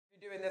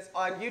Doing this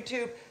on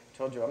YouTube.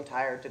 Told you I'm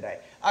tired today.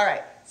 All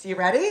right, so you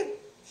ready?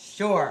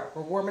 Sure.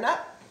 We're warming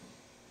up.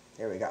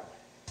 Here we go.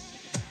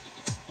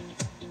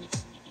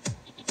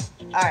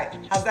 All right,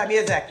 how's that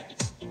music?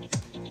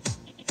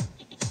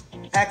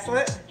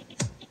 Excellent.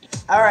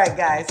 All right,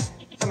 guys.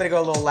 I'm gonna go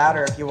a little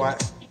louder if you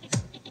want.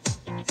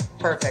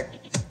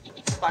 Perfect.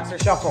 Boxer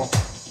shuffle.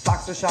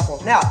 Boxer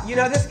shuffle. Now, you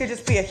know this could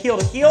just be a heel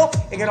to heel.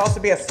 It could also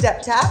be a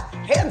step tap.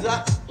 Hands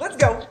up. Let's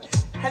go.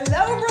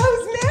 Hello,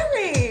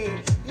 Rosemary.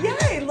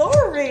 Yay,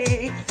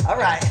 Lori. All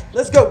right,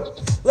 let's go.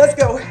 Let's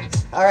go.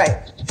 All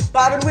right,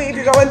 bob and weave.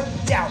 You're going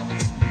down,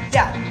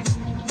 down.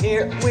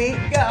 Here we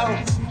go.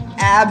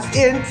 Abs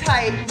in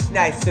tight.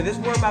 Nice. So this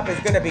warm up is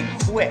going to be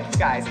quick,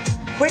 guys.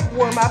 Quick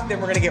warm up, then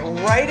we're going to get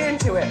right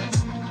into it.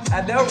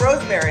 I know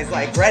Rosemary's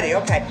like ready.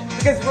 Okay,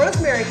 because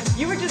Rosemary,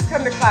 you would just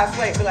come to class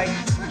late and be like,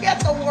 forget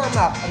the warm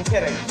up. I'm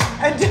kidding.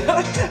 And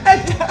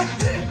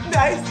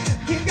nice.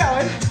 Keep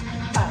going.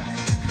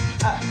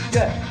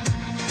 Good.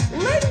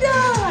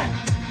 Linda.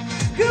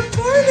 Good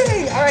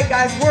morning! All right,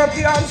 guys, warm up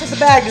the arms with the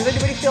bag. Does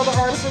anybody feel the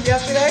arms from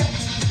yesterday?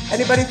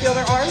 Anybody feel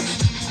their arms?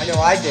 I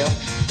know I do.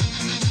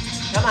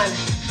 Come on.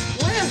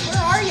 Liz,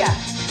 where are you?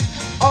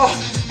 Oh,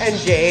 and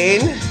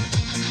Jane.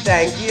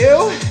 Thank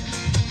you.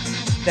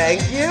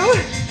 Thank you.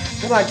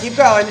 Come on, keep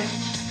going.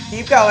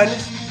 Keep going.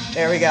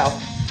 There we go.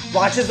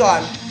 Watch is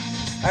on.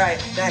 All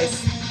right,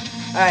 nice.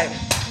 All right,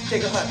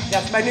 take a hook.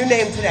 That's my new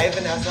name today,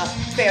 Vanessa.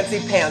 Fancy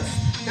pants.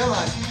 Come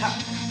on.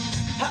 Ha.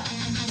 Ha.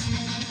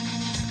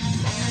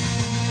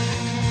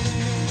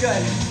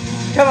 Good.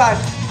 Come on.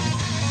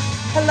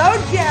 Hello,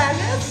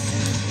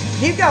 Janice.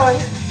 Keep going.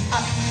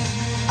 Up,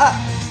 up,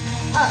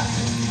 up.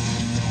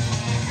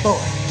 4,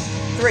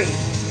 3,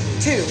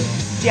 2.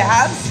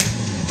 Jabs.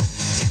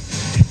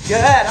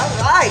 Good. All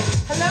right.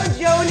 Hello,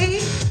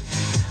 Joni.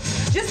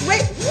 Just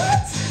wait.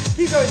 What?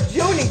 Keep going.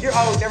 Joni, you're,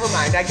 oh, never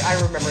mind. I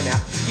remember now.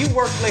 You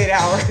work late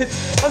hours.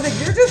 I was like,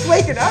 you're just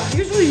waking up?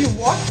 Usually you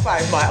walk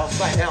 5 miles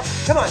by now.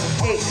 Come on.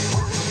 8,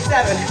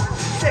 7,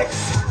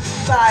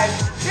 6,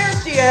 5. There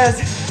she is.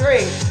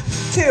 3,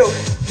 2.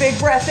 Big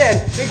breath in.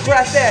 Big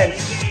breath in.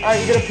 All right,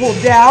 you're going to pull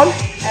down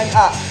and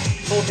up.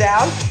 Pull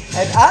down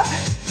and up.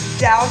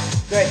 Down.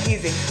 Good.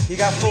 Easy. You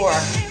got 4,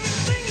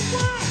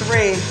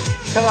 3.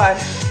 Come on.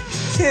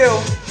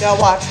 2. Now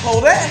watch.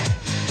 Hold it.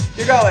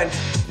 You're going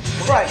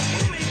front,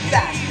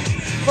 back,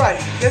 front.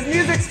 This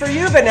music's for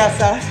you,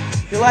 Vanessa.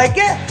 You like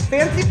it?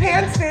 Fancy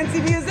pants,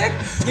 fancy music?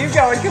 Keep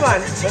going. Come on.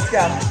 Let's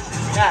go.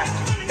 Yeah.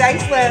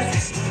 Thanks,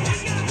 Liz.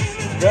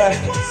 Good.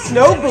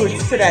 Snow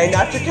boots today,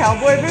 not your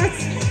cowboy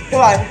boots.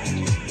 Come on.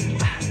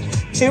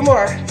 2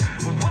 more.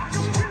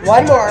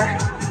 1 more.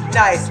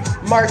 Nice.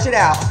 March it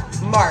out.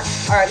 March.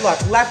 All right,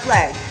 look. Left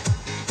leg.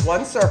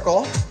 1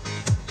 circle.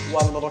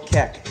 1 little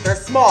kick. They're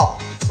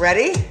small.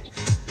 Ready?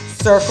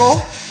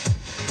 Circle.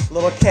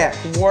 Little kick.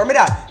 Warm it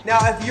up. Now,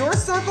 if your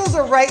circles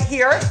are right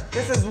here,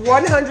 this is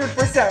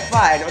 100%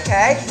 fine,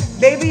 okay?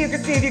 Maybe you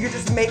could see if you could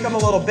just make them a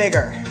little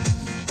bigger.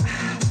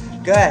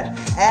 Good.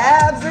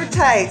 Abs are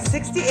tight.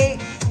 68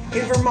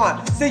 in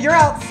Vermont. So you're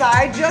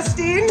outside,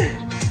 Justine?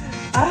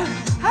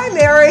 Hi,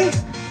 Mary.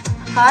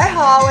 Hi,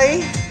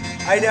 Holly.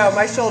 I know,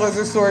 my shoulders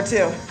are sore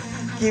too.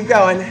 Keep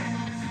going.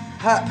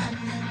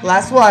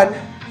 Last one.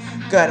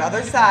 Good.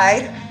 Other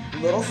side.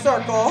 Little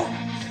circle.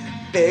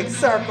 Big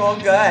circle.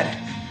 Good.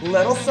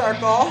 Little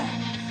circle.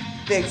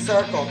 Big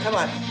circle. Come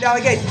on. Now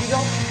again, you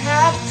don't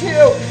have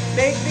to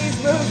make these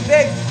moves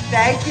big.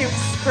 Thank you,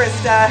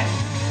 Krista.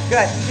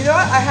 Good. You know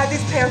what? I had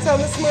these pants on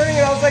this morning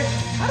and I was like,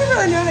 I don't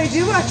really know they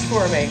do much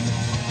for me.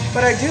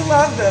 But I do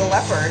love the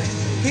leopard.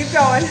 Keep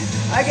going.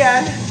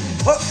 Again.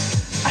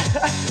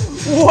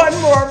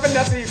 1 more.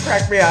 Vanessa, you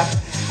cracked me up.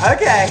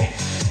 Okay.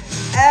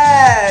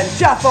 And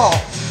shuffle.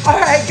 All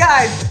right,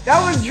 guys. That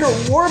was your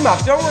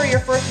warm-up. Don't worry, your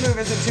first move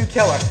isn't too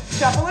killer.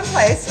 Shuffle in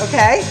place,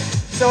 okay?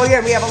 So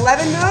again, we have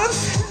 11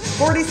 moves,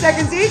 40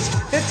 seconds each,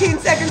 15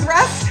 seconds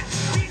rest.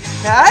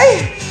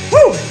 Okay?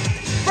 Woo!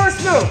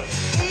 First move.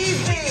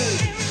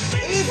 Easy.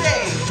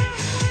 Easy.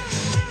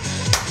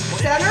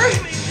 Center,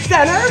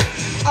 center,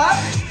 up,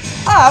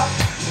 up,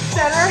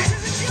 center,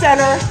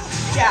 center,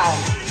 down.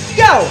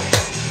 Go!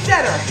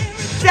 Center,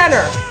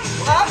 center,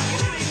 up,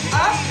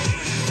 up,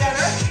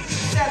 center,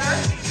 center.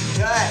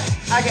 Good.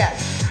 Again.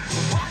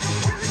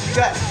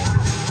 Good.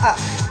 Up,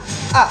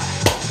 up,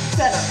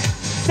 center,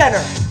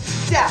 center,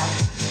 down,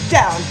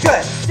 down.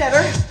 Good.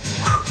 Center,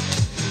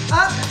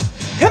 up,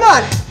 come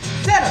on,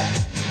 center,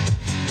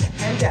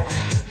 and down.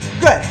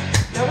 Good.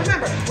 Now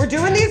remember, we're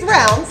doing these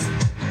rounds,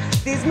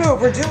 these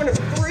moves, we're doing it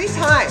 3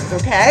 times,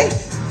 okay?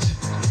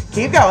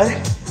 Keep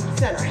going.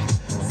 Center,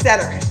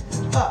 center,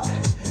 up,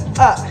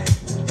 up.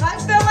 Hi,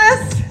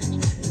 Phyllis.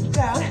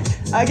 Down.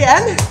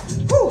 Again.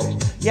 Woo.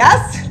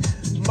 Yes.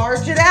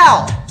 March it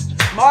out.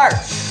 March.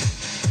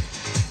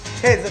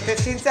 Okay, it's a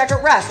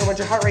 15-second rest. I want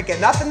your heart rate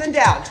getting up and then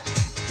down.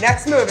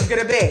 Next move is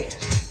going to be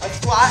a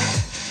squat,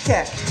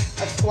 kick,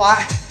 a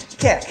squat,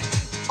 kick.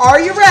 Are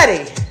you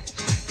ready?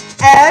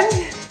 And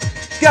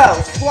go.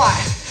 Squat,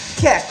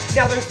 kick.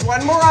 Now there's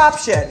one more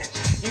option.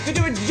 You could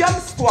do a jump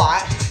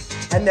squat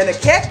and then a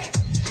kick,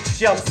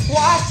 jump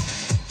squat,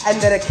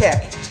 and then a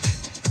kick.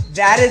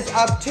 That is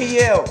up to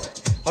you,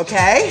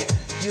 okay?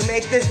 You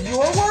make this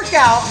your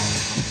workout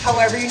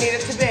however you need it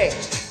to be.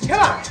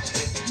 Come on.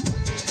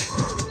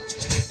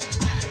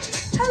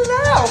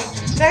 Hello.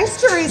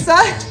 Thanks, Teresa.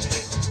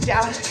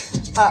 Down,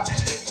 up,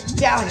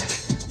 down,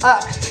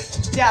 up,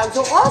 down.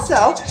 So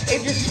also,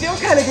 if you're still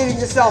kind of getting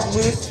yourself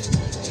loose,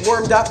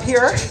 warmed up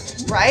here,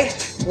 right?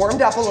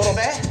 Warmed up a little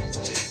bit.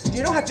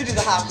 You don't have to do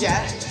the hop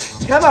yet.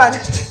 Come on.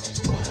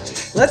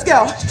 Let's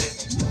go.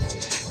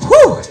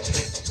 Whew.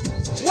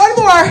 One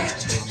more.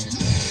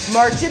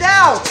 March it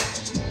out.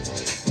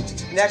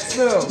 Next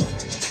move.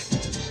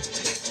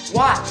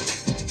 Watch.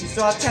 You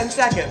still have 10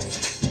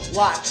 seconds.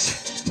 Watch.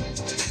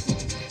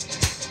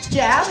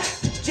 Jab,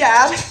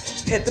 jab,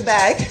 hit the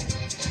bag.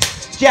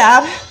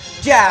 Jab,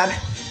 jab,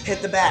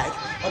 hit the bag.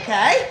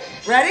 Okay?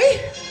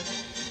 Ready?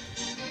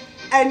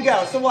 And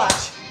go. So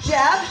watch.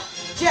 Jab,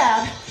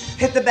 jab,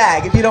 hit the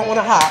bag if you don't want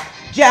to hop.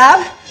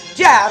 Jab,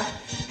 jab,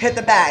 hit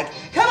the bag.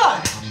 Come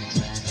on.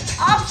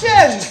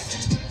 Options.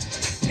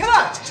 Come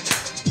on.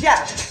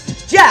 Jab,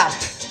 jab.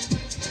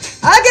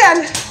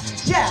 Again.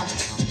 Jab,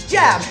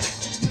 jab.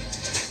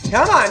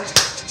 Come on.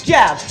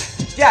 Jab,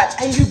 jab.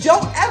 And you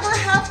don't ever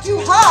have to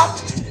hop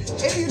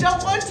if you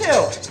don't want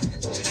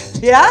to.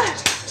 Yeah?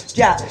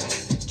 Jab,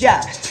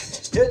 jab.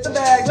 Hit the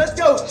bag. Let's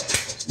go.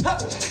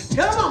 Hup.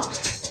 Come on.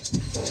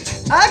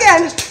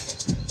 Again.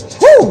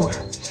 Whoo.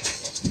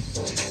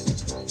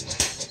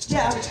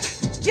 Jab,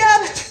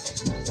 jab.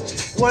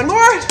 One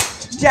more.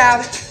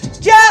 Jab,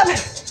 jab.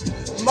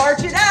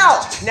 March it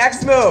out.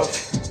 Next move.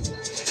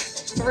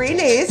 3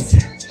 knees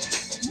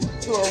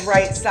to a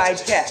right side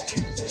kick.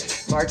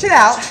 March it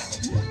out.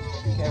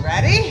 Okay,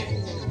 ready?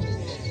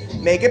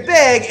 Make it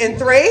big in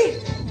 3,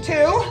 2,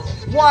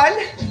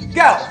 1,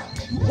 go.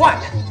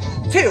 1,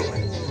 2,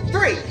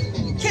 3,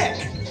 kick.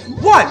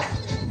 1,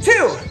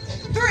 2,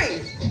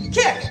 3,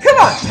 kick. Come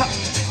on.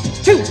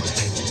 2,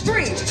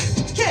 3,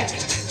 kick.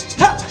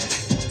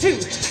 2,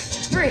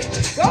 3.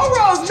 Go,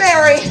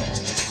 Rosemary.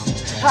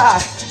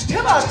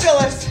 Come on,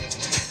 Phyllis.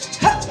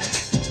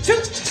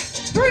 2,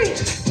 3.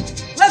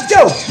 Let's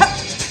go.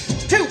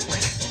 2.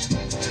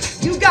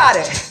 You got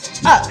it.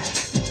 Up.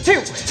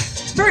 2,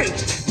 3.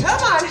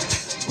 Come on.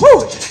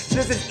 Woo.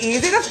 This is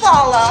easy to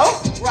follow,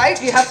 right?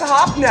 Do you have to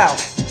hop? No.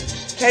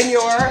 Can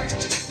your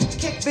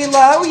kick be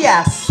low?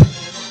 Yes.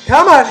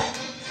 Come on.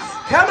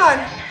 Come on.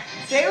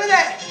 Stay with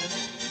it.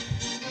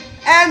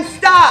 And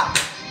stop.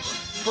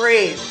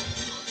 Breathe.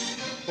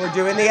 We're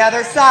doing the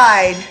other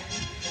side.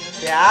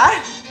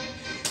 Yeah?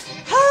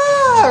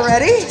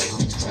 Ready?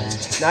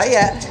 Not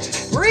yet.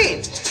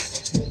 Breathe.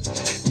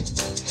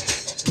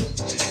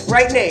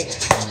 Right knee.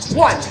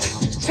 1,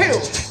 2,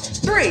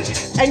 3,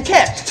 and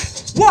kick.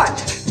 1,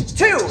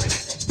 2,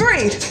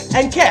 3,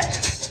 and kick.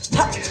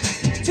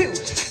 2.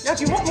 Now if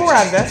you want more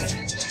out of this,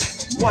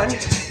 1,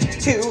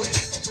 2,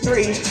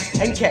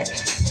 3, and kick.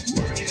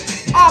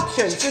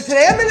 Options. So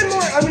today I'm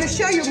going to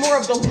show you more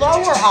of the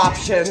lower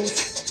options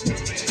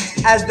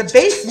as the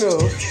base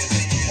move,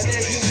 and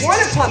then if you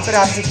want to pump it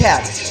up, you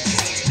can.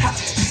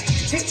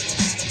 2,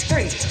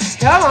 3.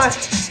 Come on.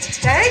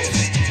 Thanks.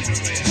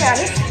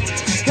 Janice.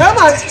 Come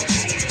on.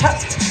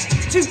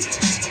 2,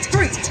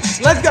 3.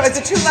 Let's go. Is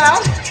it too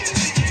loud?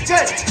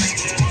 Good.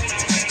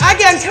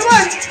 Again. Come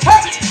on.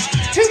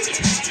 2.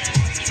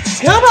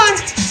 Come on.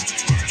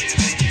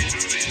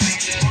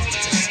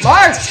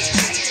 March.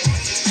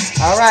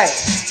 All right.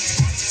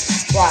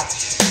 Watch.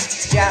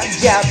 Jab,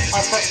 jab,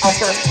 upper,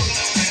 upper.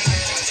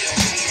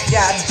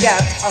 Jab,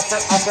 jab,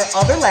 upper, upper,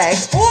 other leg.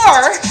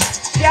 Or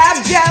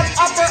jab, jab,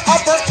 upper,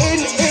 upper,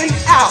 in,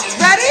 out.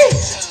 Ready?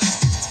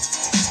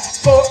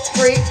 4,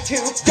 3, 2,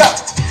 go.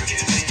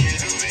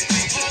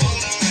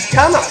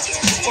 Come on.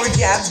 Or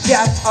jab,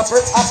 jab,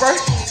 upper, upper.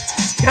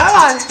 Come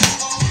on.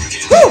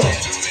 Whew.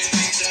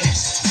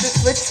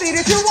 Just switch seat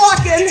if you're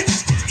walking.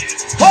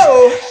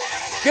 Whoa.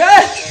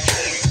 Good.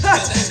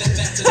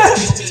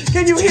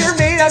 Can you hear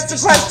me? That's the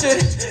question.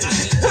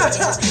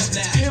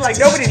 You're like,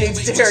 nobody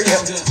needs to hear you.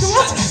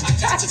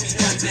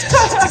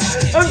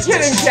 I'm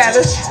kidding,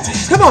 Candace.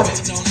 Come on.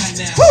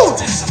 Woo.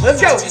 Let's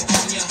go.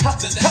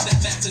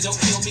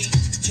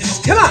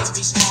 Come on.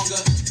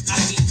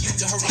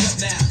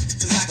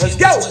 Let's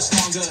go.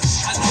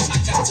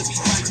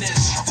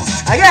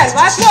 Again,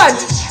 last one.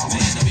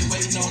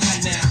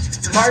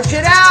 March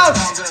it out.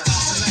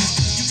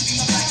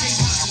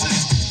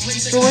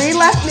 3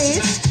 left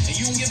knees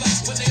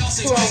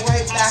to a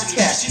right back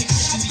kick.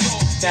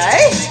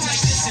 Okay?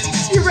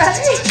 You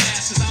ready?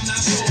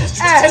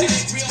 And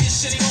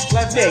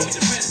left knee.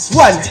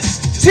 1,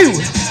 2,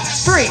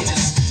 3,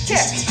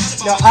 kick.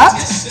 Now up,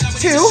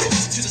 2,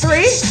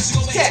 3,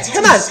 kick.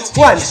 Come on.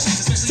 1,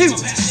 2,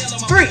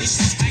 3.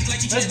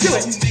 Let's do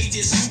it.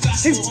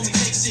 2,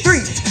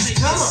 3.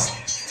 Come on.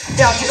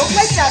 Now, if you don't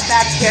like that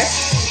back kick,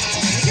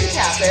 you can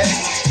tap it.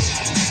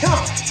 Come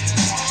on.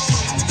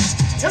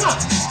 Come on.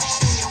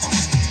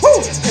 Woo!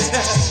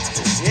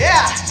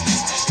 Yeah.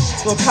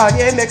 Little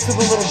Kanye mixed with a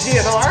little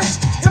GNR.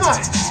 Come on.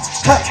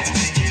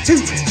 2,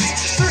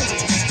 3.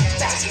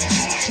 Back.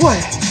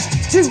 1,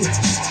 2,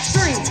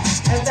 3,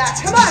 and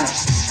back. Come on.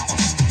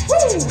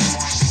 Woo.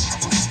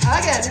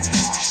 Again.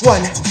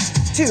 1,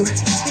 2.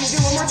 Can you do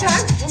one more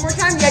time? One more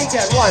time? Yeah, you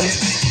can. 1,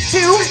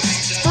 2,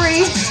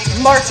 3.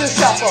 March and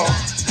shuffle.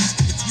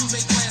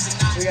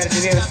 We got to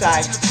do the other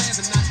side.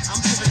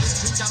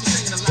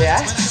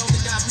 Yeah.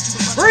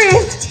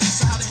 Breathe.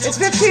 It's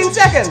 15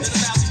 seconds.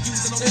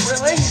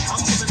 Really?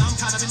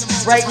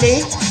 Right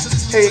knee.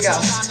 Here you go.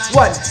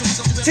 1,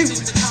 2,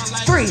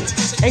 3,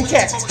 and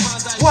kick.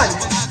 1,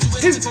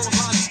 2,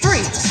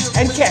 3,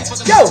 and kick.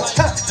 Go.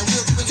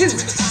 2.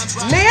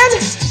 Man,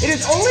 it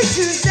is only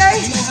Tuesday,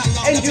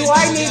 and do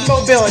I need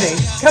mobility?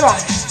 Come on.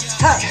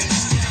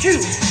 2.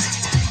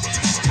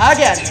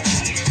 Again.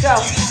 So,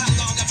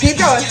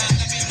 keep going.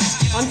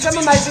 On some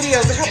of my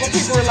videos, a couple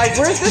people were like,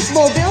 where's this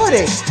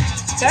mobility?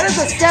 That is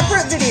a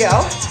separate video.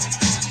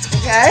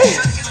 Okay?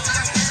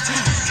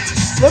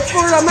 Look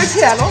for it on my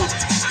channel.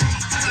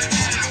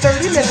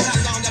 30 minutes.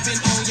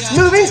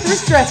 Moving through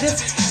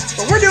stretches.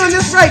 But we're doing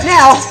this right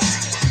now.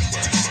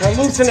 Now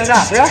loosen it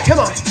up. Yeah? Come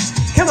on.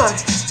 Come on.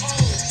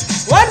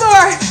 One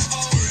more.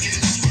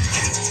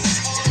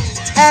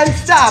 And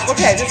stop.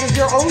 Okay, this is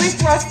your only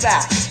thrust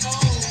back.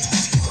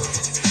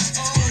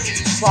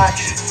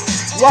 Watch.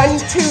 1,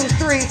 2,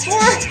 3,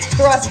 4.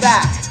 Thrust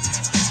back.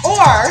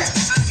 Or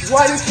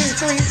 1, 2,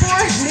 3,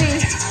 4. Knee,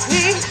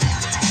 knee,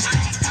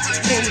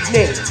 knee,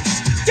 knee.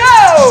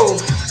 Go!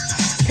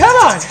 Come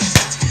on.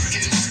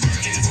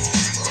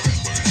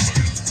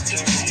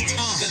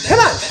 Come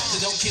on.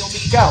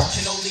 Go.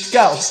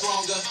 Go.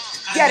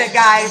 Get it,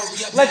 guys.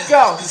 Let's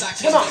go.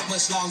 Come on.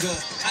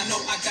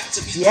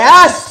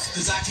 Yes.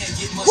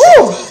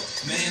 Woo.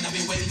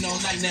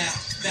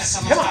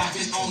 Come on.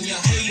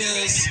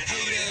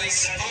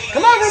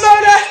 Come on,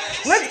 Ramona.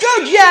 Let's go,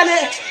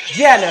 Janet.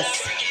 Janice.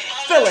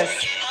 Phyllis.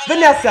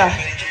 Vanessa.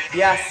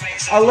 Yes.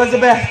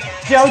 Elizabeth.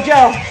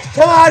 JoJo.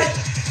 Come on.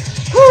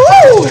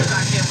 Woo!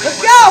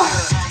 Let's go.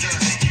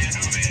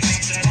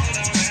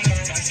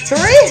 3,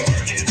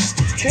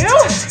 2,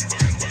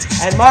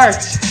 and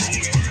march.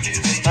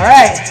 All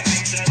right.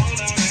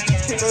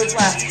 2 moves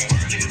left.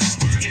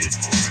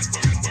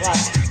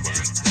 Left.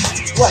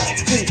 1,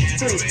 2,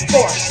 3,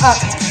 4. Up,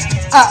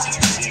 up.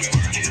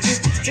 2,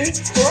 3,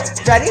 4.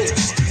 Ready?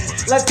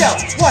 Let's go.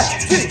 1,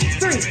 2,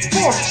 3,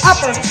 4.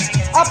 Upper,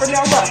 upper.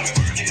 Now look.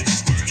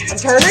 I'm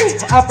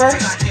turning. Upper,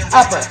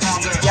 upper.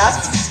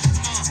 Yes.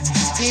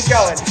 Keep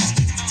going.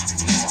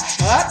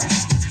 Up.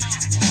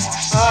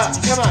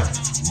 Come on.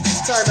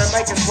 Sorry, my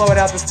mic is blowing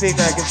out the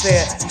speaker. I can see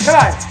it. Come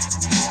on.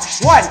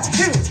 1,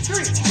 2,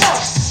 3, 4.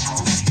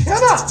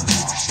 Come on.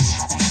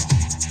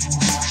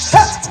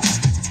 Ha.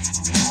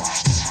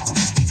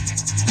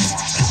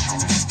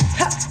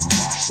 Ha.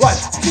 1,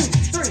 2,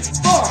 3,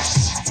 4.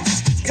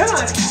 Come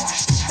on.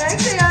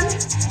 Thanks, Ian.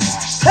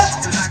 Ha.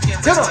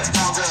 Come on.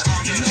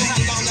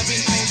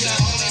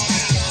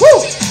 Woo.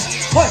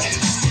 1.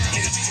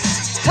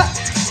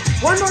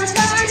 One more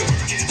time.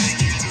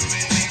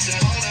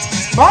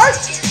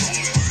 March.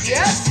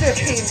 Yes,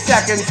 15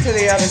 seconds to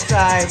the other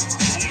side.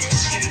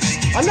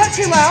 I'm not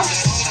too loud.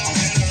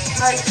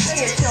 My thing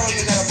is telling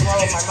me that I'm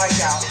blowing my mic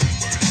out.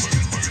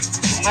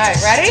 All right,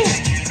 ready?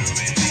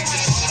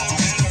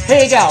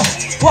 Here you go.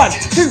 1,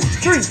 2,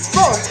 3,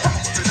 4.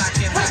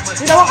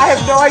 You know, I have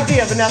no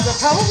idea, Vanessa.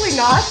 Probably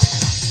not.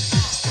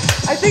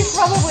 I think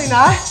probably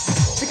not.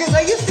 Because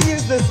I used to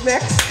use this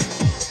mix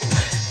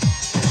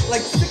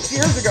like 6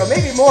 years ago,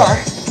 maybe more,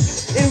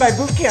 in my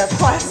boot camp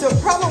class, so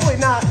probably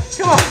not.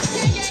 Come on.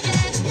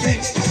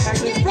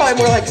 Actually, it's probably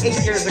more like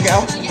 8 years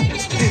ago. 2,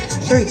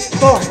 3,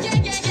 4.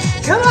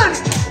 Come on.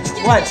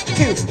 1,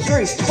 2,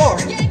 3, 4.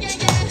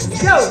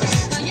 Go.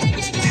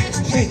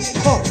 3,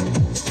 4.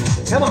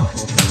 Come on.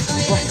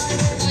 1.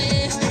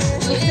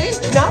 See?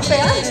 Not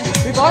bad.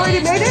 We've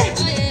already made it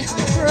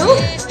through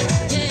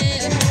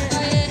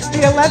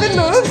the 11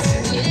 moves.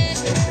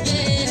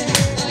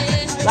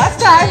 Last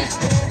time.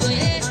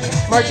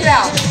 March it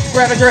out.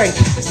 Grab a drink.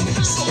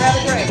 Grab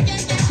a drink.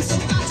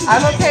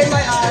 I'm okay,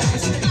 my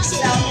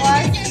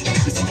sound-wise.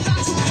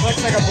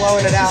 Looks like I'm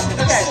blowing it out.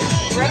 Okay,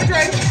 grab a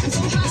drink.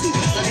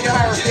 Let me know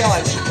how we're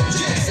feeling.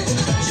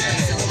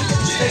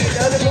 So you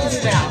know the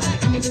moves now.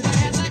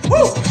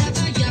 Woo!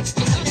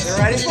 You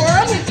ready for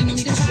them?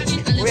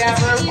 We have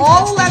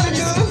all 11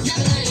 moves.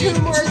 2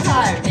 more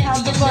times.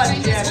 Have the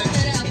fun, Janet.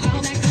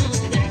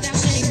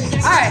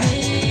 All right.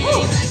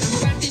 Woo!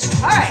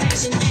 All right.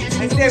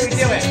 I say we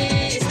do it.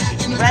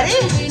 Ready?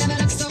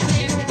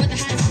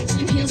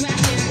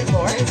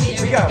 4.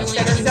 Here we go.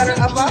 Center, center,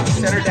 up, up.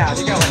 Center, down.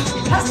 You're going.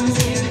 Ha.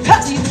 Ha.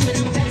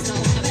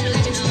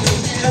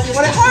 Now you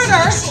want it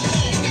harder.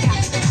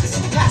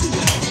 Ha.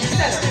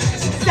 Center,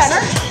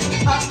 center,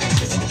 up,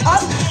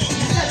 up,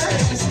 center,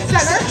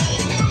 center.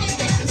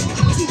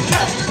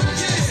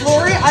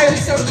 Lori, I am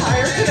so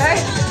tired today.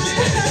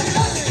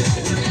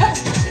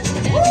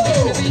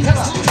 Woo! Come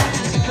on.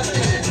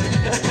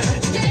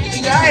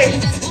 Nice.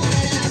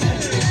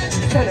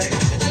 Center.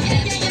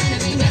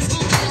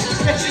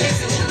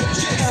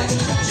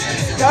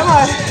 Come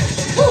on.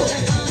 Woo.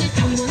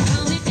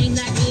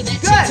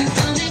 Good.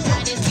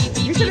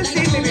 You should have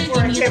seen me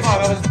before I came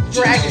on. I was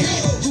dragging.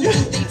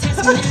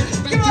 Come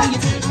on,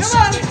 come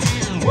on.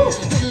 Woo.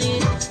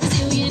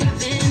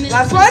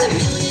 Last one.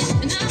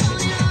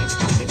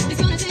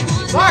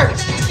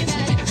 March.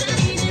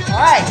 All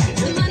right.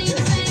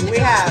 We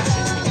have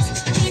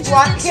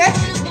squat kick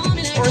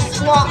or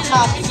squat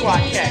hop squat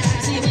kick.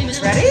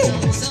 Ready?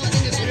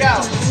 Here we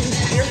go.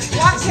 Your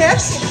squat kick,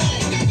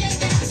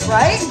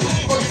 right?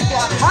 Or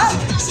squat hop,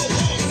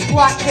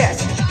 squat kick.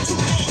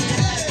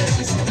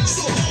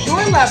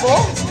 Your level,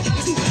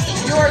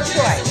 your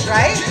choice,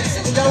 right?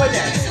 Go with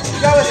it.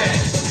 Go with it.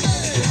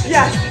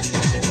 Yes.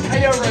 I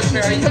know,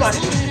 Rosemary. Come on.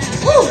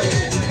 Woo!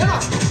 Come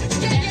on.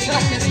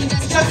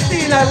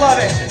 Justine, I love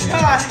it.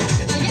 Come on.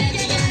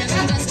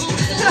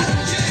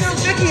 So,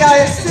 Vicky,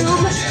 I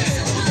assume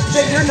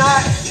that you're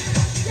not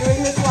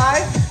doing this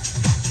live?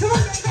 Come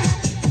on.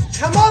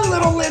 Come on,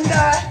 little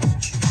Linda.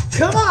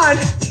 Come on.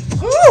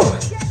 Woo!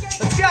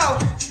 Let's go.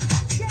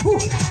 Woo.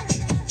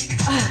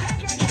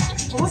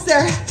 Almost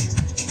there.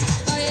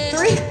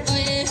 3,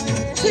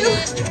 2,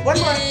 one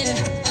more.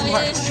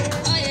 March.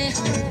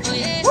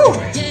 Woo!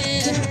 2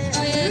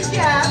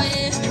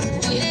 jabs.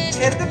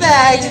 Hit the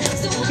bag.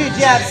 2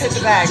 jabs, hit the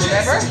bag.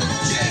 Remember?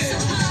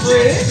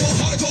 Breathe.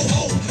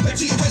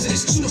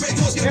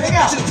 Here we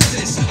go.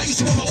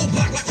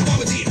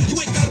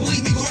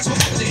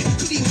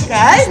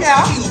 Okay,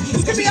 now,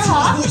 this could be a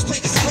hop.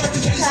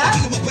 Tap.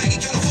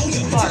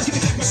 March.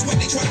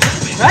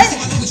 Right?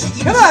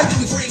 Come on.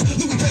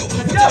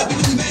 Let's go.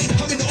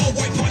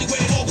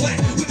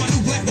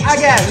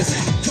 Again.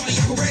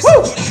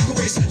 Woo!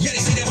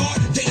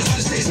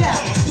 Jab.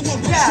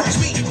 Jab.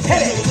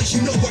 Hit it.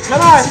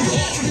 Come on.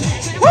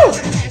 Woo!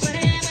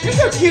 You're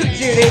so cute,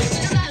 Judy.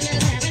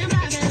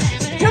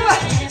 Come on.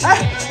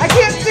 I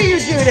can't see you,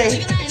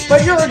 Judy,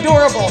 but you're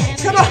adorable.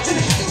 Come on.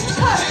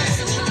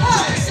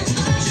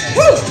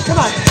 Woo! Come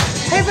on.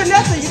 Hey,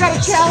 Vanessa, you got a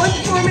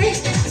challenge for me?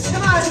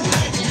 Come on.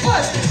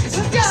 Push.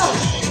 Let's go.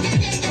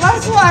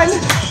 Last one.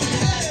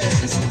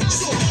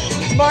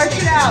 March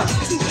it out.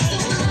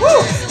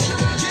 Woo!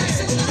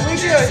 We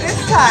do it this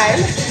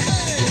time.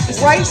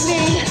 Right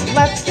knee,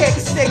 left kick,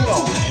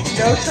 single.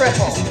 No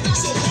triple.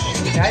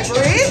 Okay,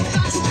 breathe.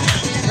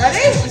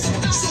 Ready?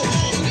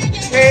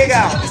 Here you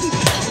go.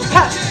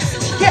 Ha,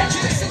 kick,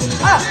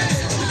 up,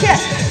 kick.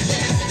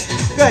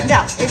 Good.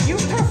 Now, if you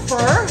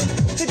prefer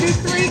to do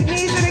 3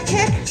 knees and a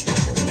kick,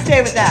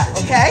 stay with that,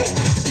 okay?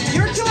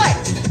 Your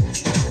choice.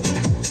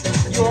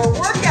 Your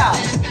workout.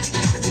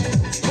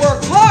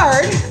 Work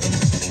hard.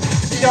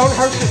 Don't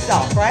hurt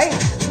yourself, right?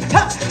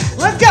 Ha,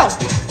 let's go.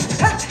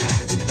 Ha.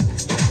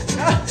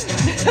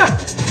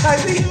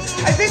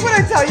 I think when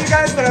I tell you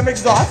guys that I'm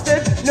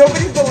exhausted,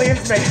 nobody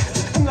believes me.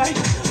 I'm like,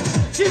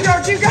 keep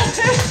going, keep going.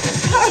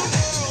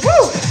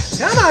 Woo!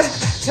 Come on,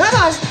 come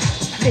on.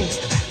 Knee,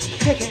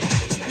 kick it,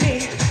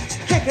 knee,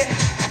 kick it,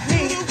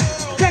 knee,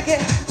 kick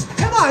it.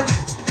 Come on.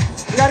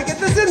 We gotta get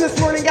this in this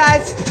morning,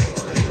 guys.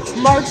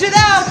 March it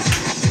out.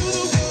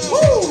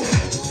 Woo!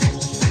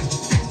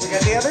 We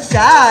got the other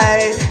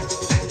side.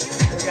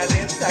 We got the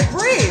other side.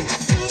 Breathe.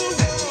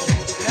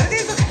 None of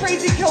these are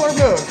crazy killer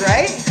moves,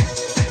 right?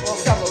 Well,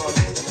 some of them.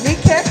 Knee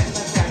kick.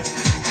 That's right.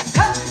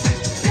 Ha!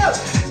 Go.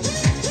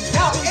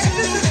 Now, if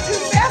this is too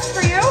fast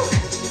for you,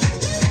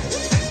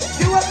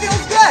 do what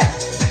feels good.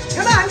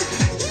 Come on.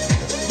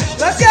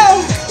 Let's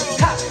go.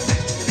 Ha.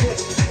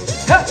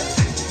 Ha.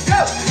 Go.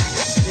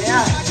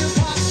 Yeah.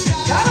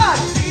 Come on.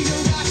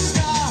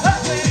 Ha.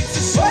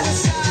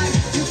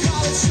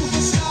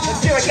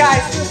 Let's do it,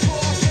 guys.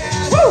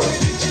 Woo.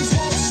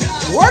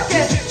 Work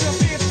it.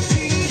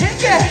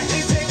 Kick it.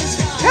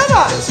 Come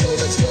on.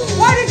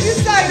 Why did you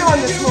sign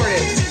on this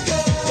morning?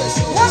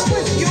 What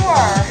was your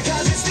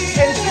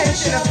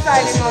intention of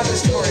signing on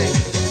this morning?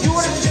 You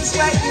wanted to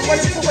sweat, you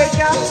wanted to wake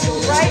up,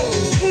 right?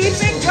 Keep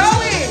it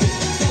going.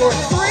 For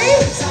 3,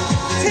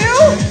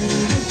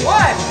 2,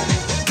 1.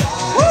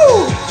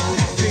 Woo!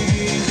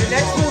 Your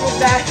next move is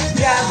that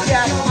jab,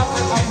 jab,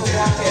 upper, upper,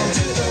 walk in.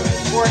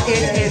 Or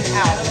in,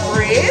 out.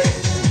 Breathe.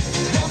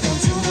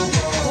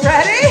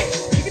 Ready?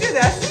 You can do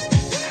this.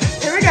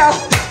 Here we go.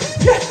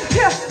 Yeah,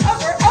 yeah,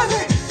 upper,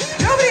 upper.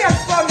 Nobody has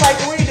fun like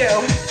we do,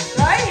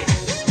 right?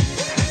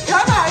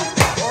 Come on.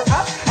 Or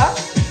up, up.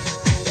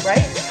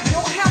 Right? You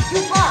don't have to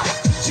hop.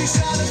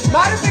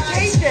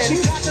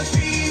 Modifications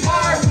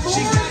are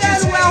more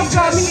than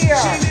welcome here.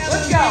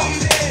 Let's go.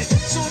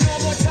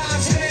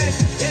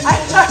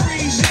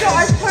 So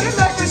I put him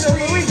up in the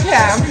Louis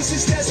cam.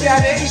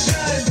 Get it?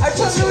 I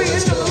put Louis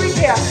in the Louis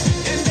cam.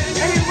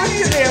 And he looked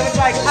at me and was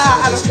like,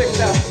 I don't think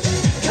so.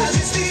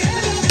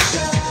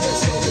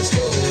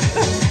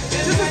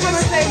 This is when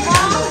I say,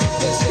 Mom,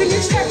 can you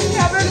check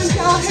Kevin and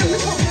tell him to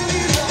put Louis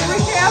in the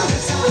Louis cam?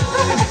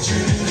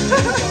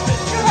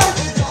 Come on.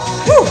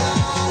 Woo.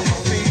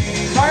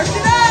 March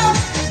it out.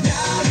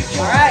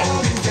 All right.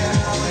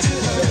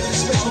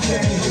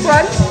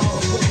 Front,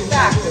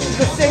 back,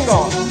 the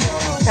single.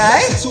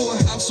 Okay?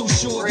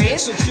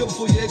 Breathe.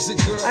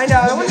 I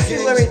know, I want to see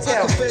Louis too.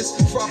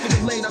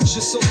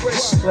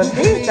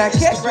 Louis, that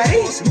kick,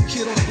 ready?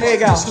 Here you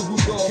go.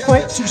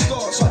 Point.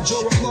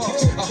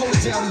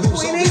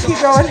 Pointing, keep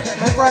going.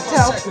 My breath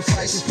out.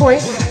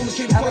 Point. I want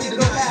you to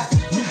go back.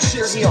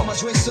 Your heel.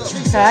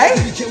 Okay?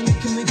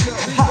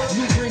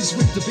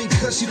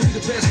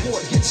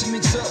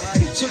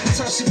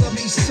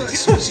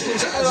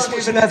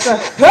 Vanessa.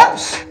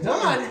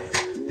 Come on.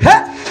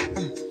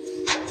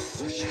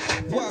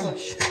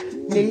 Push.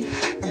 Knee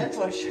and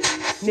push.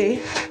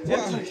 Knee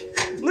and push.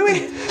 Louis,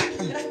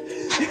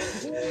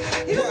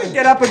 he doesn't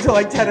get up until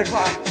like 10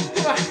 o'clock.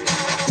 Come on.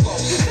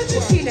 He's such a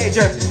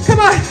teenager. Come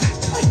on.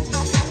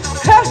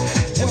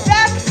 And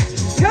back.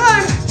 Come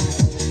on.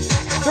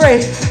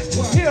 3,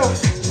 2.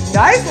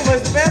 Nice,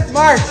 Elizabeth.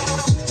 March.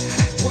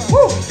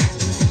 Woo. We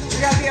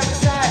got the other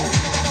side.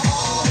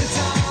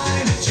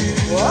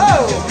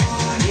 Whoa.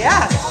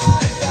 Yes.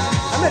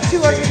 I'm at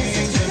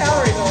 260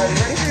 calories already.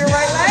 Ready for your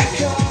right leg?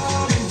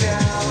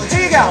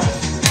 Here you go.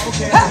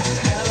 Back.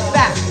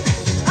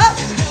 Up.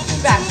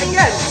 Back.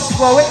 Again.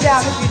 Slow it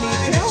down if you need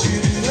to.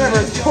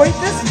 Remember, point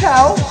this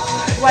toe.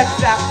 Flex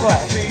that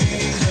foot.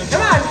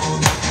 Come on.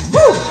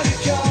 Woo.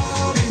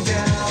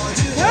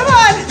 Come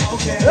on.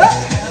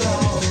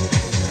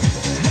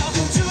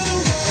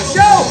 Let's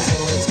go.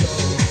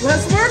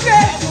 Let's work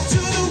it.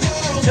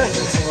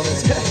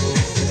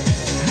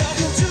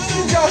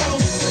 Go.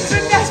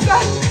 Vanessa.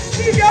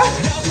 Here you go.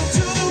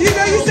 You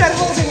know you said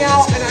holding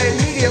out, and I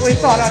immediately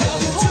thought of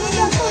holding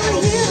out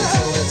over here.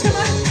 Come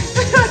on.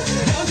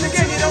 Once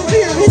again, you don't want to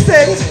hear me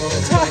sing.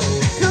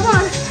 Come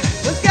on.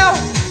 Let's go.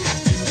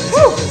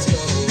 Woo.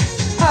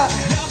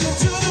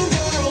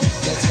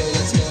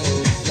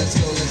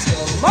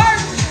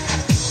 March.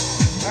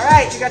 All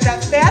right, you got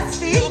that fast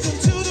feet,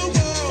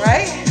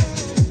 right?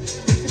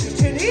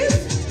 Continues.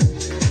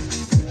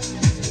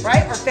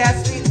 Right, or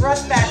fast feet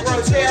thrust back,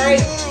 Rosemary.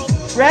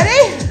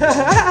 Ready?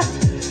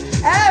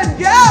 And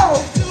go!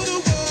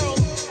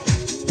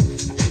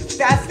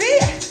 Fast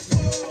feet,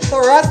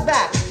 thrust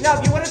back. Now,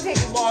 if you want to take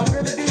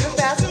longer to do the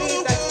fast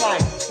feet, that's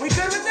fine. We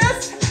good with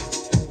this?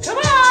 Come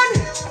on!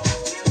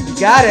 You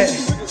got it.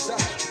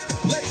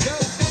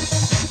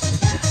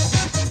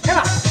 Come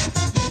on.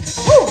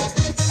 Woo!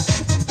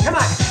 Come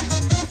on.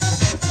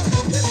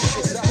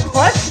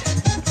 Push.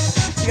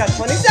 You got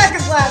 20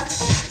 seconds left.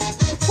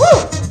 Woo!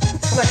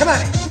 Come on.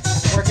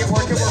 Work it.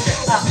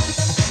 Up.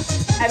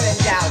 And then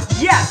down.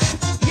 Yes.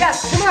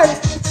 Come on.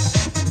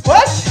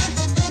 Push.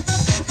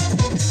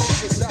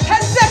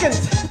 10 seconds.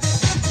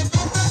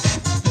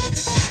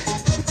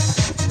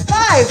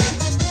 5.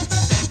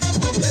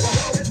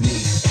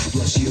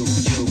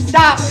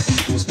 Stop.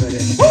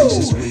 Woo.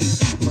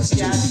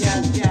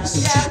 Yes.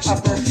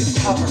 Upper.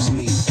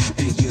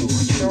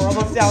 We're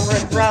almost down for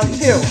round 2.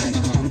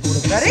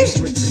 Ready?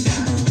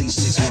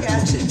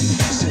 Again.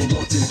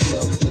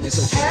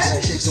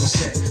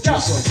 And go.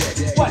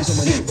 1, 2,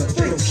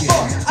 3,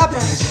 4. Upper.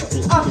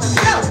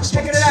 Go.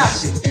 Checking it out.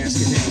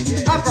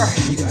 Upper.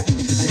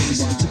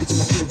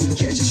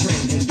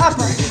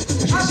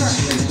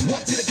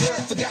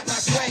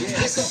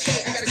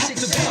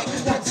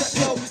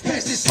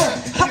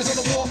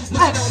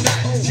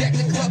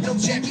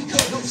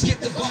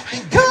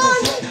 Come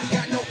on.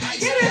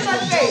 Get in my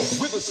face.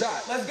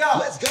 Let's go.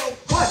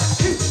 1,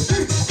 2,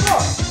 3,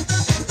 4.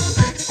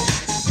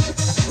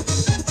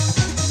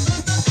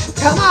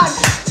 Come on.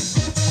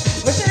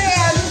 Push it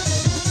in.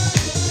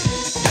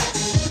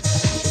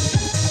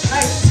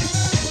 Nice.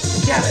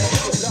 Jab it.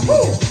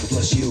 Woo.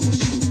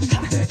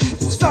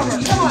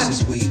 Summer, come on.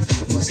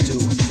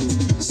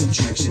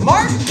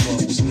 Mark.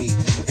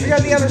 We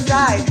got the other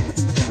side.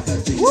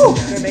 Woo.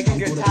 They're making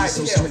good time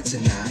too.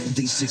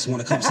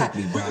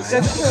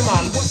 That's true,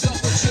 Mom.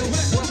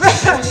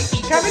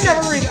 Kevin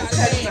never reads the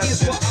text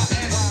message.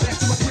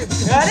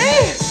 Ready?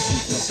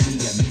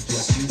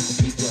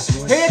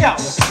 Here you go.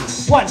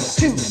 1,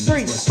 2,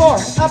 3, 4.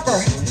 Upper.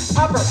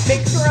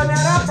 Make sure on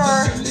that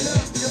upper.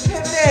 You're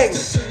pivoting.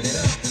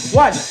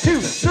 1,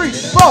 2, 3,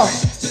 4.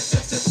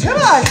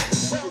 Come on.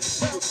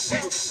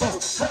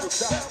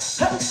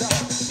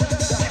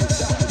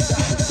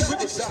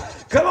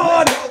 Come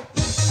on.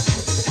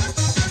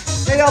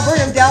 Maybe I'll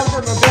bring him down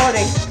for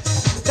mobility.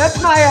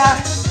 That's my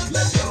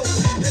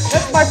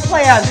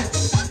plan.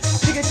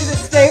 To get you to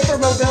stay for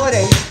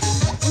mobility.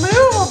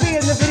 Lou will be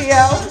in the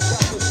video.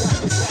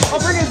 I'll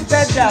bring his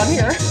bed down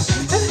here.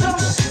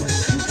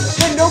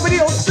 And nobody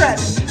will stretch.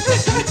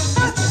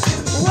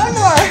 One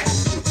more.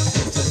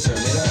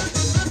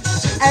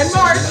 And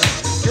march.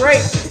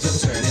 Great.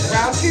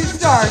 Round 2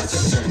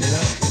 starts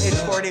in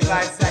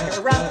 45 seconds.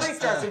 Round 3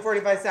 starts in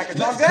 45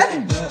 seconds. All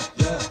good?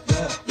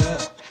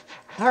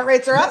 Heart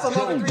rates are up. I'm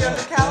over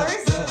 300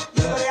 calories.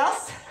 Anybody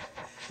else?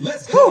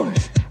 Whew.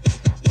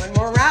 One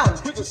more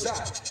round.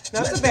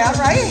 Not so bad,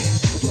 right?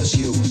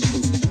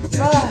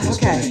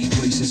 Okay.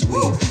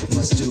 Whew.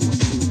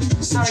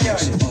 How are we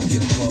doing?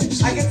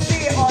 I can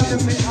see on the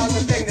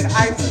thing that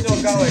I'm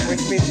still going,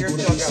 which means you're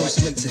still going. So,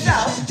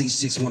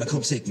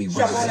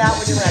 jump on out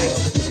when you're ready.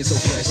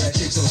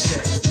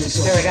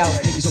 There we go.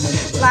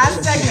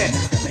 Last segment.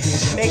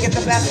 Make it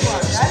the best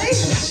one. Ready?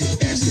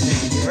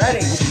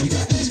 Ready.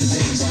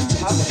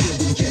 Up,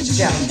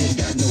 down.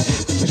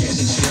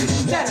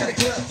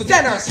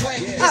 Center,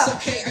 center,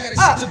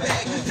 up,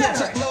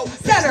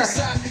 center,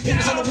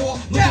 center,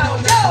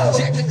 down, go.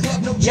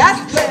 Yes,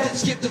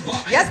 Liz.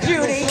 Yes,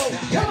 Judy.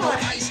 Come on,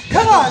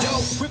 come on.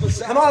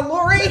 Come on,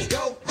 Lori.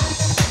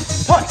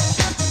 Push.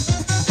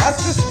 That's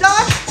the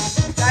stop.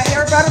 That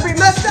hair better be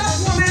messed up,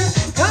 woman.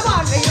 Come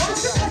on, man. You don't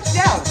have to touch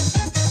down.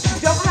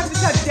 You don't have to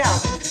touch down.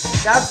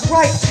 That's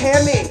right,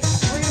 Tammy.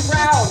 3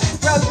 rounds.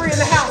 Round 3 in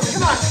the house.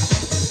 Come on.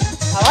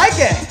 I like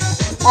it.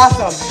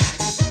 Awesome.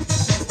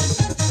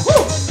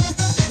 Woo.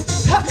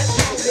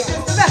 This is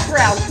the best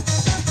round.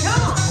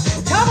 Come on.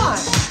 Come on.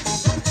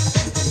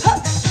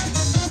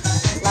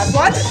 Last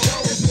one.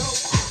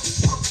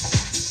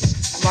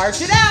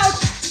 March it out.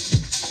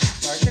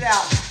 March it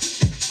out.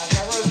 How's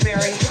my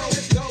rosemary?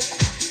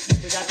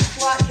 We got the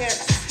squat kicks.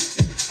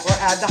 Or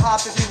add the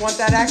hop if you want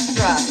that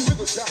extra.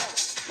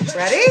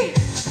 Ready?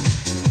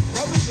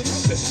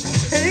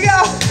 Here you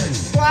go.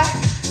 Squat,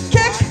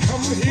 kick,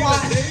 squat,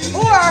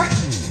 or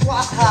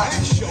squat hop.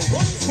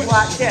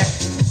 Squat kick.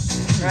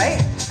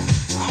 Right?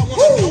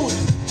 Woo.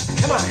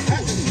 Come on.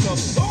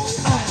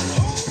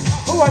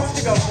 Who wants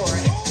to go for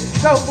it?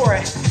 Go for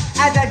it.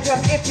 Add that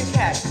jump if you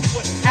can.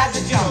 Add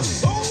the jump.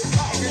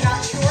 If you're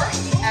not sure,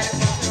 add it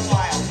once in a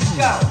while.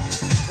 Go.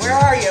 Where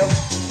are you?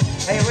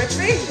 Are you with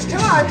me?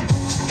 Come on.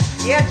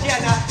 Yeah,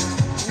 Jenna.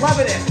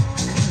 Loving it.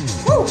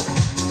 Woo.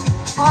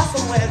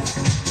 Awesome, Liz.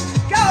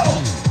 Go.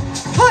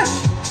 Push.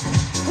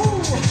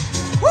 Woo.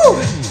 Woo.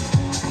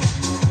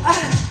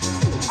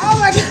 Oh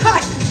my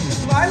God.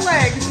 My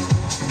legs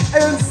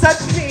are in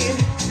such need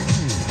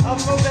of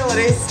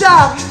mobility.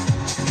 Stop.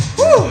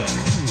 Woo.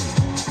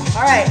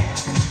 All right.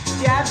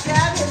 Jab,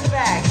 jab, hit the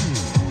bag.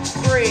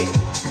 Breathe.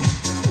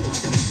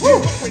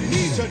 Woo.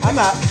 I'm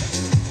up.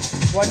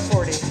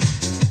 140.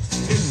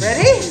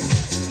 Ready?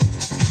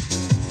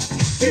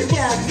 2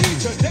 jabs.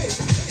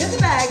 Hit the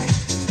bag.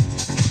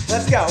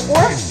 Let's go.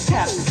 Or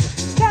tap.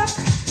 Tap.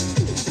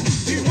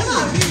 Come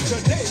on.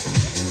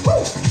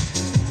 Woo.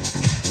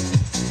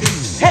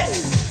 Hit.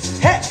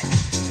 Hit.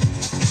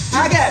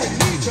 Again.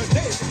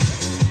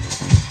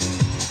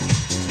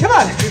 Come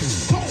on.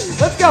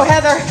 Let's go,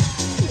 Heather.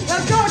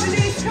 Let's go,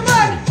 Denise. Come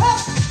on. Up.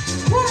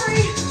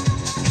 Corey.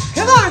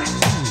 Come on.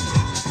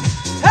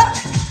 Up.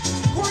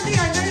 Courtney,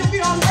 I know you'll be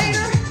on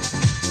later.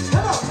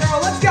 Come on, girl.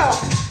 Let's go.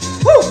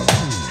 Woo.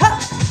 Up.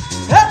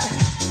 Up.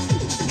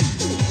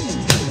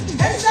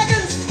 10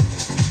 seconds.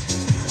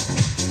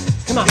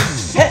 Come on.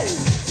 Hit.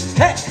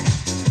 Hit.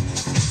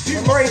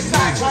 One more each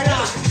side. Why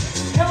not?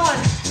 Come on.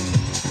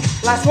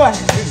 Last one.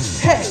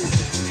 Hit.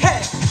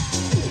 Hit.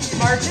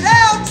 March it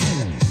out.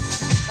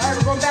 All right,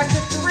 we're going back to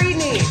 3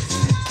 knees.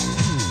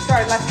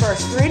 Sorry, left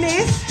first. 3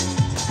 knees.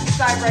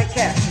 Side right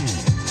kick.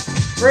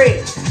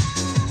 Breathe.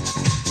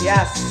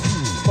 Yes.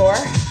 4,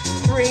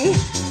 3,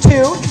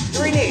 2,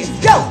 3 knees.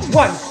 Go.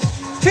 1,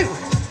 2,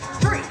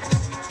 3.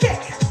 Kick.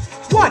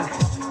 1,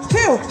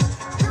 2,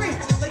 3.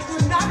 Like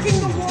you're knocking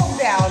the wall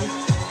down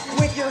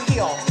with your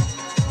heel.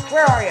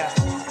 Where are you?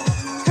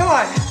 Come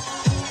on.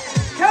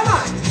 Come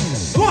on.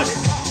 1,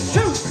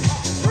 2,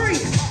 3.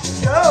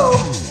 Go.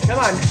 Come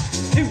on.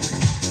 2,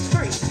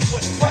 3.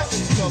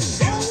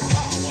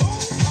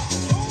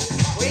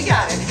 We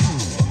got it.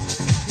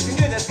 You can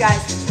do this,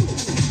 guys.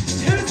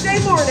 Tuesday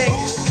morning.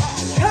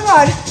 Come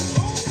on.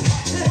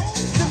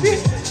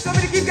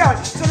 Somebody keep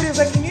going. Somebody was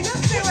like, can you not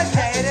say what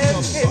day it is?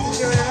 Okay, so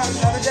doing it on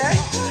another day.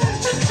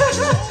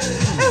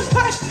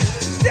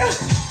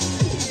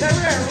 That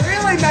would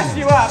really mess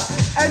you up.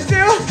 And 2,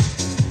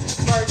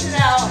 march it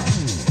out.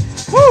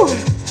 Woo.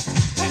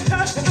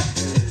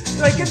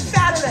 Like it's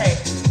Saturday.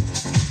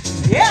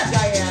 Yeah,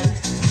 Diane.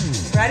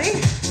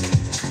 Ready?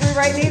 3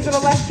 right knees with a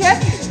left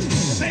kick.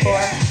 4,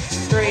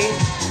 3,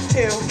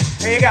 2.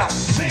 Here you go.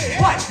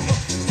 1,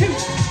 2,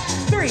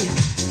 3.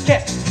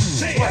 Kick.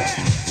 1,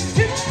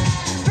 2,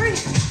 3.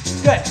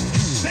 Good.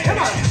 Come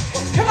on.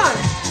 Come on.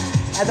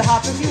 Add the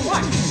hop if you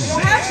want. You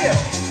don't have to.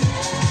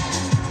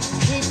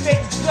 Keep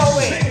it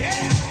going.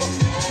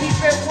 Keep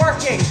it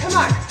working. Come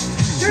on.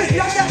 There's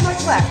not that much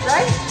left,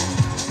 right?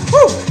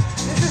 Woo.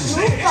 This is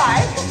move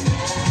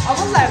 5 of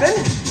 11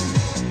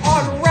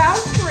 on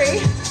round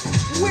 3.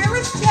 Where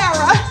is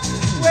Tara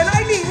when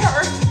I need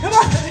her? Come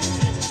on.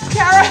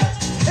 Tara,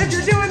 if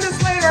you're doing this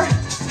later,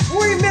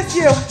 we miss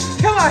you.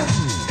 Come on.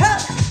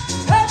 Hup,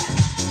 hup.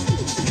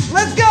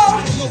 Let's go.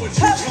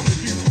 Hup.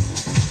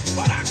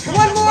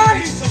 1 more.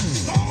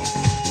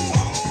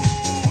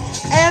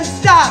 And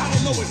stop.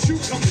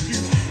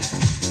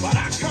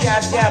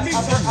 Jab, jab,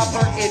 upper,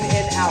 upper, in,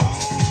 out.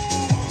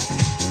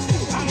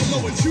 I don't know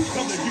what you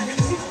come to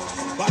do,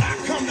 but I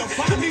come to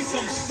find me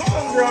some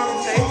stone.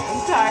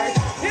 I'm tired.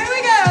 Here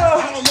we go.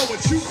 I don't know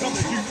what you come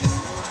to do,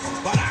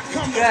 but I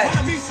come to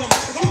find me some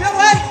stone. You know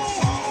what?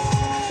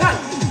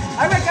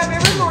 I wake up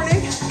every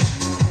morning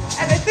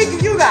and I think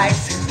of you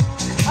guys.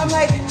 I'm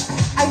like,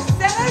 I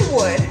said I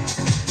would,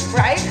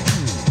 right?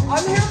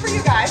 I'm here for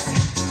you guys.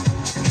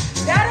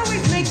 That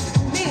always makes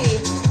me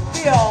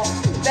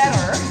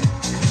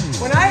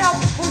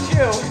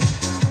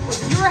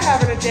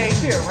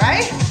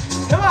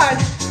Come on.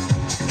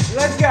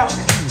 Let's go.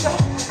 So,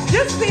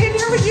 just being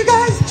here with you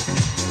guys,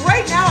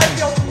 right now I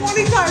feel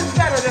 20 times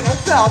better than I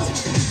felt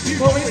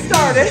when we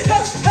started.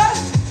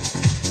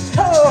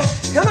 Oh,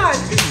 come on.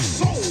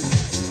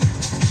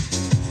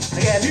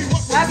 Again,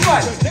 last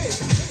one.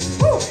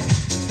 Woo.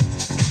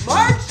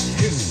 March.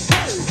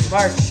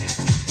 March.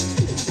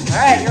 All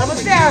right, you're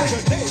almost there.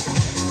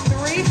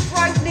 3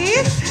 front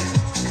knees,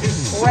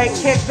 right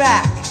kick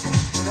back.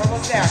 You're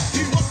almost there.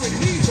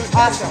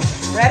 Awesome.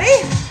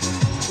 Ready?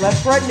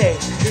 Left front knee.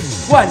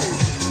 1,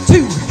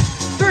 2,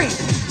 3.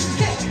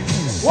 Kick.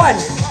 1,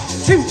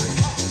 2,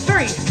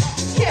 3.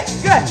 Kick.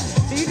 Good.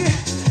 So you did.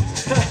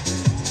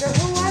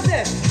 Who was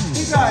it?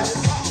 You guys.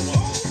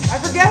 I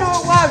forget who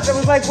it was. It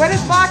was like, when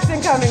is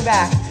boxing coming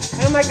back?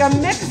 And I'm like,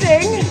 I'm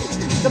mixing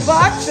the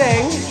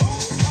boxing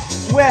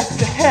with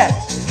the HIIT.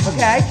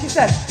 Okay? She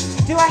said,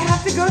 do I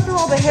have to go through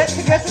all the HIIT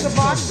to get to the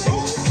boxing?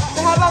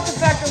 So how about the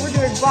fact that we're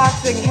doing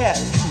boxing HIIT?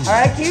 All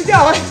right, keep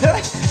going.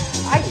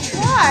 I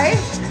try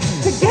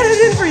to get it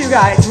in for you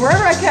guys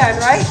wherever I can,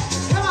 right?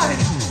 Come on.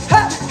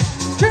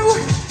 2,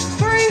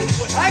 3.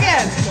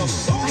 Again.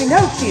 I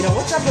know, Cheetah.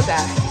 What's up with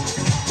that?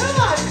 Come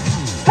on.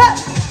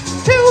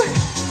 2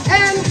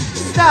 and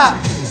stop.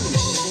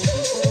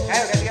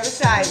 Okay, we got the other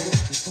side.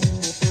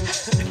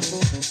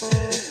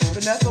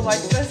 Vanessa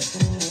likes this.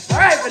 All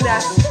right,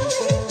 Vanessa.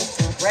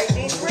 Right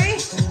knee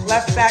 3,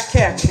 left back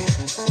kick.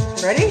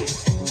 Ready?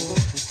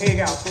 Here you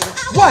go.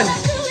 1,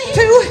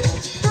 2,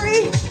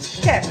 3,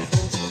 kick.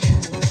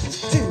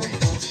 2,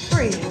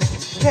 3,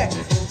 kick.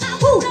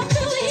 Woo.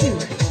 2,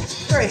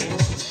 3.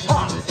 Ha.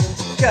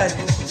 Good.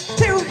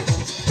 2,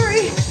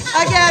 3.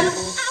 Again.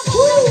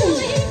 Woo.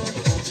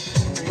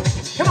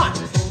 Come on.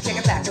 Take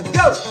it back. Let's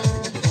go.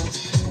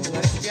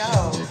 Let's go.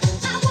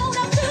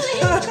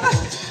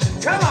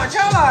 Come on,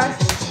 come on.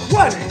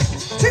 1,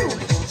 2,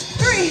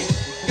 3.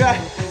 Good.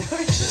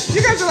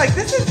 You guys are like,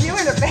 this is you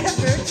in a bad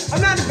mood.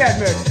 I'm not in a bad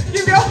mood.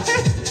 Keep going.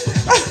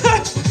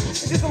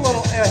 Just a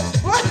little. 1,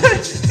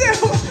 2,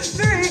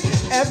 3,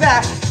 and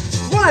back.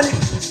 1,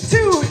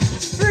 2,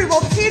 3.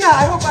 Well, Tina,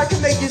 I hope I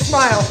can make you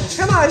smile.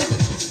 Come on.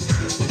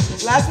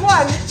 Last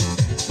 1,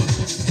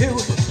 2,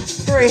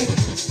 3.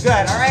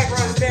 Good. All right,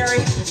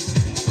 Rosemary.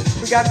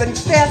 We got the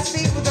fast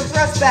feet with the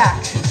thrust back.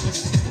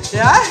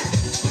 Yeah?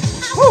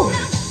 Woo.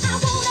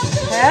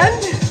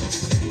 And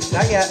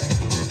not yet.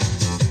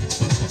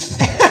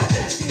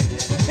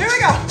 Here we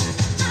go.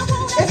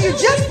 If you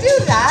just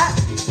do that,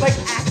 like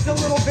act a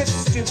little bit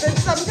stupid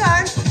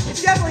sometimes,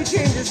 it definitely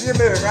changes your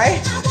mood,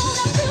 right?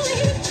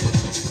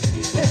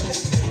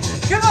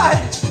 Come on.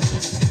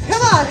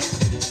 Come on.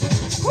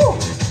 Woo.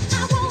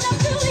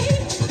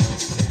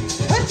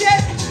 Push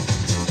it.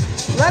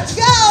 Let's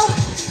go.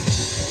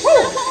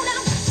 Woo.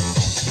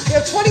 You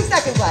have 20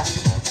 seconds left.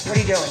 What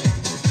are you doing?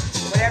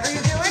 Whatever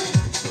you're doing,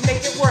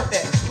 make it worth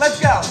it. Let's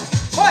go.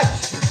 Push.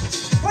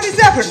 20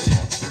 seconds.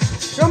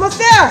 You're almost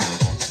there.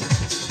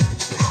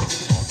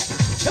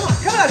 Come on,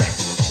 come on.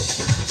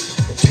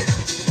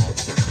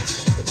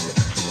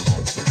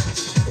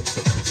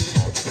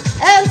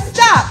 And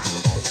stop.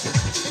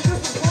 This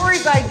was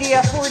Lori's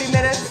idea, 40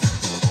 minutes.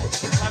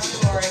 Love you,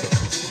 Lori.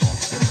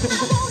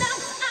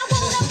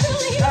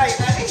 All right,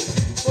 ready?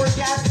 4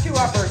 jabs, 2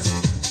 uppers.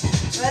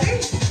 Ready?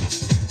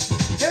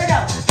 Here we go.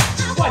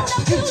 1,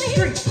 2,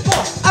 3, 4.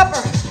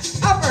 Upper,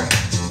 upper.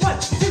 1,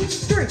 2,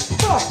 3,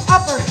 4.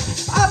 Upper,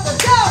 upper.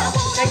 Go.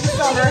 Thank you,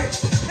 Summer.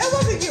 That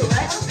wasn't you,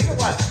 right? I don't think it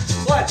was.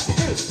 1,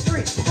 2,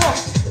 3, 4.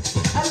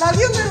 I love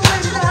you, little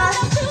Linda.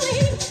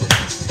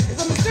 Because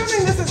I'm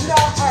assuming this is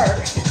not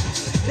her.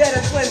 Then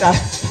it's Linda.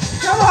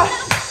 Come on.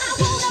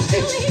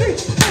 2, 3,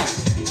 4.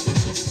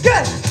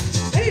 Good.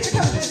 I need to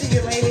come visit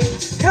you, lady.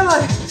 Come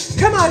on.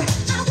 Come on.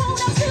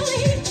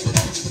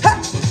 Ha,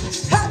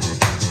 ha.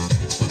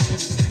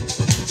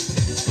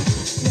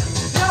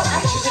 No,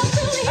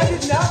 I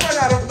did not run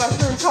out of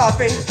mushroom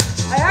coffee.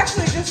 I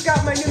actually just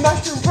got my new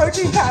mushroom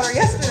protein powder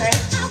yesterday,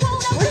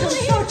 which I'm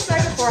so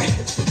excited for.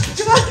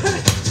 Come on. 1,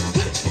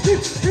 2,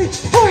 3,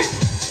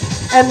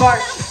 4. And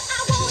march.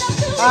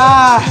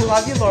 Ah, I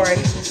love you, Lori.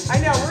 I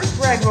know, where's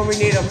Greg when we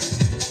need him?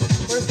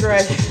 Where's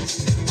Greg?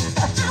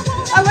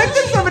 I like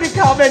that somebody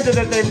commented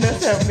that they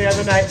missed him the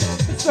other night.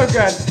 It's so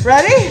good.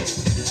 Ready?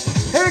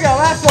 Here we go,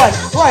 last one.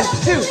 1,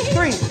 2,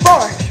 3,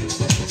 4.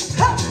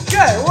 Ha,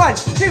 good, 1,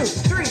 2,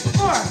 3,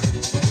 4.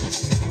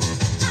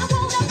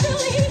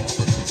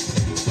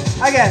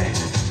 Again.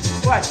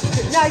 1,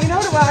 2. Now, you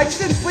know what? I just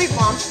didn't sleep,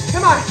 Mom.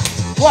 Come on.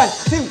 1,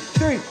 2,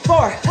 3,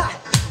 4.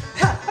 Ha,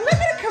 ha. I'm not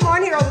going to come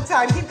on here all the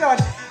time. Keep going.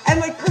 And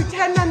like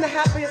pretend I'm the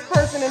happiest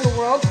person in the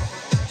world.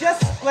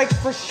 Just like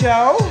for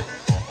show.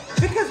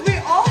 Because we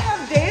all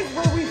have days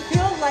where we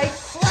feel like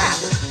crap,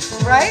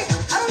 right?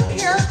 I don't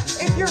care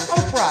if you're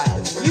Oprah.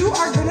 You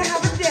are going to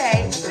have a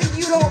day that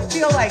you don't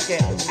feel like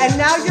it. And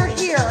now you're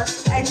here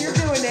and you're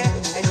doing it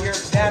and you're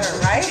better,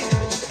 right?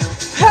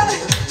 Ha,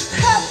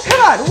 ha.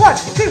 Come on. 1,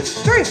 2,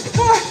 3,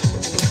 4.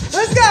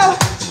 Let's go.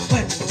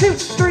 1, 2,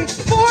 3,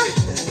 4.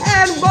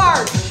 And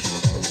march.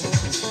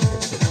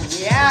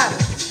 Yeah,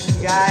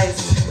 guys.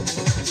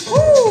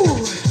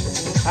 Woo.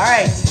 All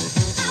right.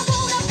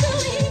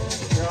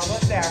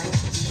 there.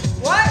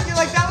 What? You're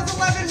like, that was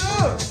 11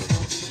 moves.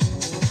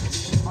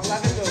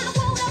 11 moves.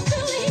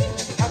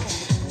 Okay.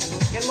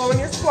 Get low in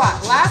your squat.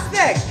 Last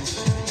thing.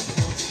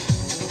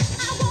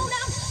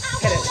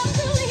 Hit it.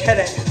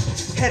 Hit it.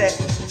 Hit it.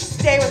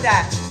 Stay with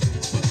that.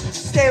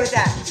 Stay with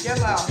that.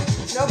 Get low.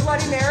 No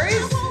Bloody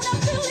Marys.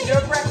 No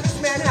breakfast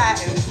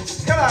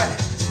Manhattans. Come on.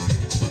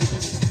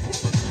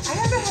 I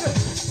haven't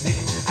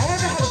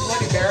had a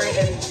Bloody Mary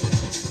in,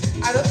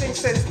 I don't think,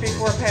 since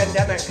before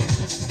pandemic.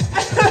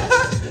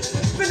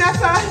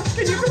 Vanessa,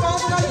 can you come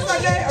over on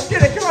Sunday? I'm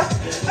kidding, come on.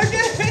 I'm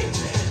kidding.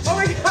 Oh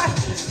my God.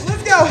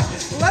 Let's go.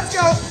 Let's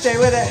go. Stay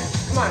with it.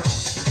 Come on.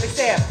 Let me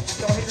stay up.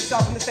 Don't hit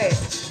yourself in the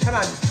face. Come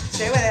on.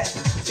 Stay with it.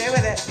 Stay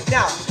with it.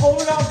 Now,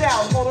 hold it all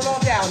down. Hold it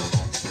all down.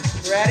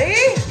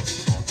 Ready?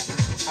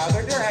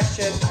 Other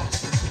direction.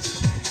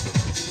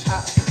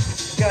 Up.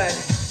 Good.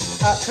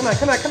 Up. Come on,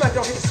 come on, come on.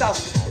 Don't hit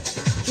yourself.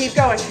 Keep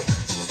going.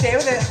 Stay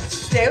with it.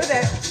 Stay with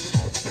it.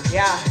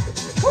 Yeah.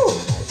 Whew.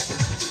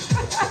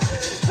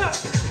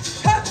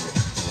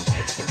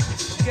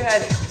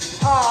 Good.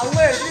 Oh,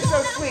 Liz, you're so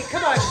sweet.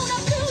 Come on.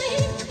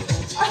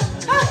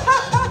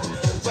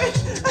 Wait.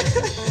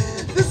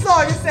 This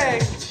song is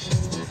saying,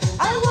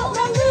 I want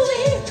my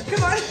Louie.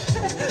 Come on.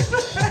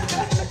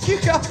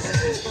 Keep going.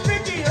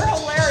 Vicky, you're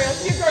hilarious.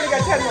 Keep going. You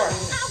got 10 more.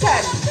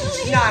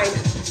 10, 9,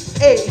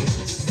 8,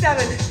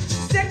 7,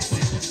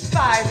 6,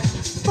 5,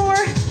 4,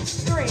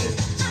 3,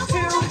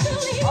 2.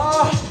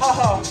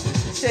 Oh,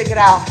 shake it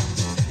out.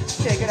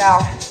 Shake it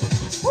out.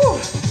 Whew.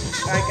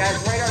 All right, guys,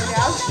 right arm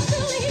down.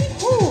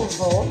 Whew,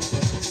 hold.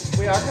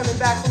 We are coming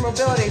back for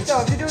mobility.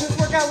 So if you're doing this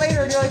workout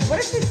later and you're like, what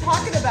is she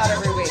talking about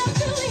every week?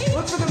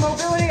 Look for the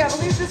mobility. I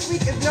believe this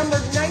week is number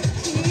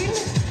 19.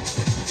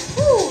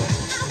 Whew.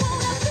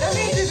 That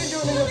means you've been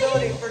doing the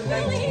mobility for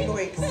 19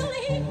 weeks.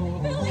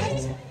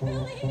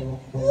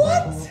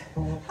 What?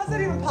 How's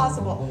that even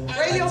possible?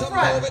 Radial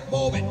front.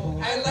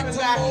 I'm coming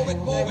back.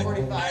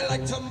 9:45. I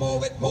like to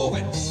move it, move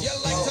it. You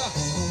like to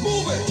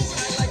move it.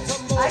 I like to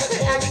move it. I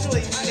could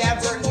actually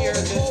never hear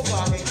this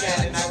song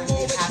again and I would be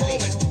happy.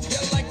 You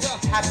like to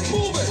Happy.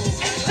 move it.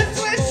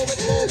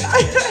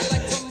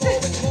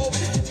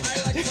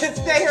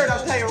 Stay here and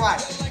I'll tell you what.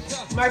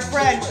 My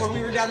friend, when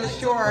we were down the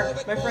shore,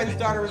 my friend's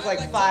daughter was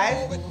like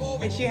 5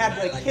 and she had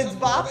like Kids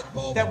Bop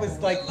that was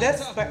like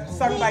this, but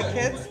sung by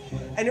kids.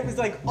 And it was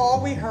like all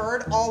we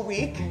heard all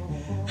week.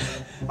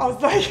 I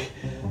was like,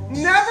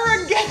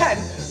 never again.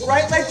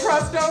 Right leg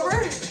crossed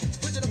over.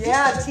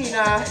 Yeah,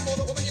 Tina.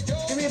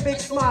 Give me a big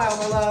smile,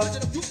 my love.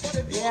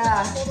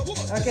 Yeah.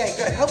 Okay,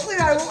 good. Hopefully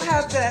I won't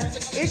have the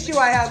issue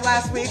I had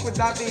last week with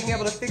not being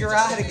able to figure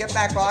out how to get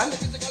back on.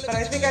 But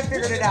I think I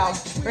figured it out.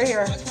 Right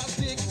here.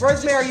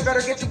 Rosemary, you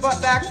better get your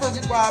butt back for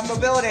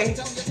mobility.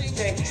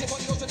 Okay.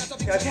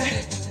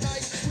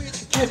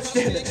 Can't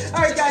stand it.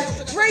 All right,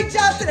 guys. Great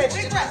job today.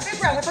 Big breath, big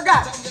breath. I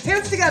forgot.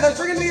 Hands together.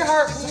 Bring them to your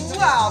heart.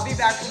 Wow. I'll be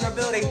back for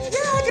mobility.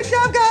 Yeah, good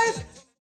job, guys.